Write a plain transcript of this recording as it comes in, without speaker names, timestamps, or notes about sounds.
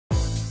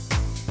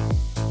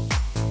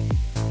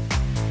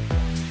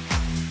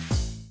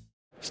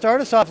start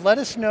us off, let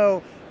us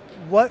know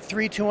what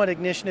 3-2-1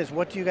 Ignition is.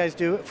 What do you guys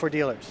do for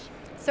dealers?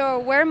 So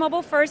we're a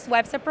mobile-first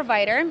website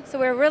provider. So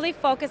we're really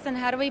focused on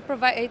how do we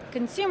provide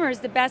consumers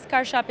the best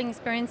car shopping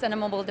experience on a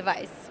mobile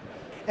device.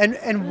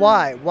 And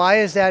why? Why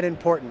is that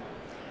important?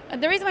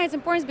 The reason why it's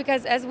important is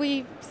because, as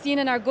we've seen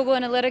in our Google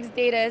Analytics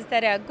data, is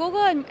that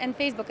Google and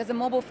Facebook is a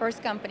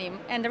mobile-first company.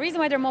 And the reason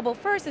why they're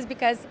mobile-first is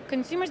because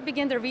consumers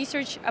begin their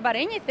research about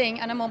anything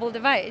on a mobile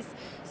device.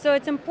 So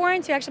it's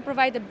important to actually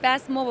provide the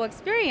best mobile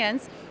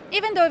experience,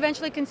 even though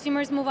eventually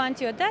consumers move on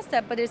to a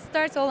desktop, but it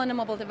starts all on a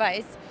mobile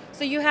device.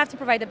 So you have to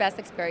provide the best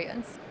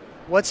experience.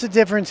 What's the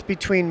difference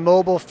between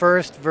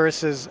mobile-first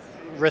versus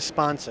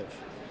responsive?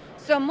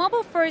 So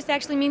mobile first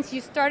actually means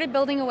you started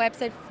building a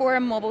website for a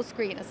mobile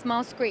screen, a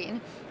small screen.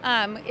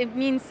 It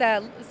means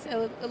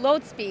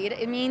load speed.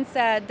 It means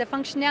the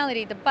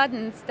functionality, the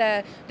buttons,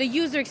 the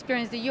user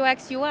experience, the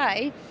UX,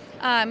 UI.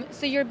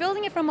 So you're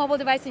building it from a mobile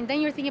device, and then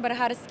you're thinking about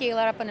how to scale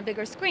it up on a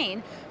bigger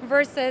screen.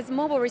 Versus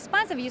mobile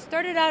responsive, you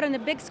started out on a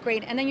big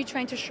screen, and then you're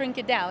trying to shrink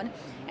it down.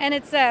 And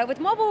it's with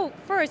mobile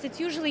first, it's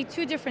usually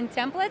two different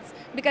templates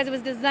because it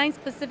was designed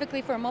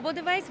specifically for a mobile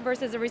device.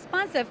 Versus a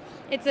responsive,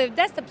 it's a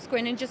desktop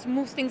screen and just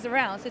moves things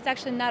around. So it's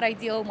actually not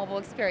ideal mobile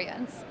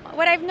experience.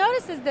 What I've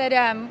noticed is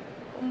that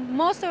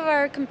most of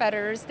our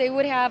competitors, they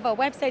would have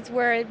websites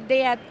where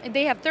they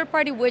have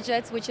third-party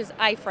widgets, which is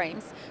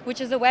iframes,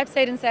 which is a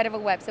website inside of a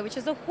website, which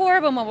is a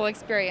horrible mobile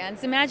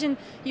experience. Imagine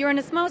you're on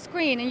a small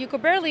screen and you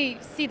could barely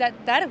see that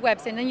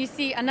website, and then you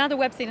see another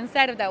website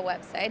inside of that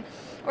website.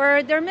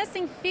 Or they're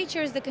missing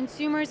features that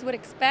consumers would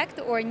expect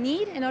or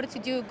need in order to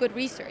do good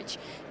research.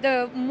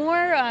 The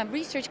more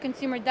research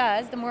consumer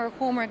does, the more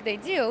homework they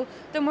do,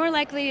 the more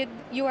likely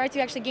you are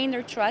to actually gain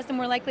their trust, the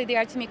more likely they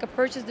are to make a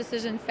purchase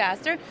decision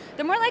faster,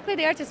 the more likely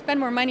they are to spend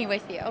more money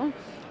with you.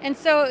 And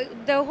so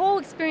the whole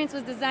experience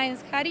was designed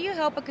as how do you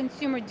help a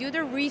consumer do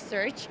their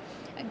research,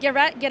 get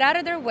out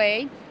of their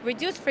way,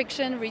 reduce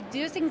friction,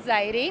 reduce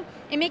anxiety,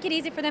 and make it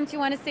easy for them to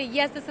want to say,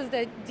 yes, this is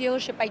the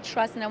dealership I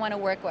trust and I want to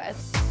work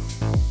with.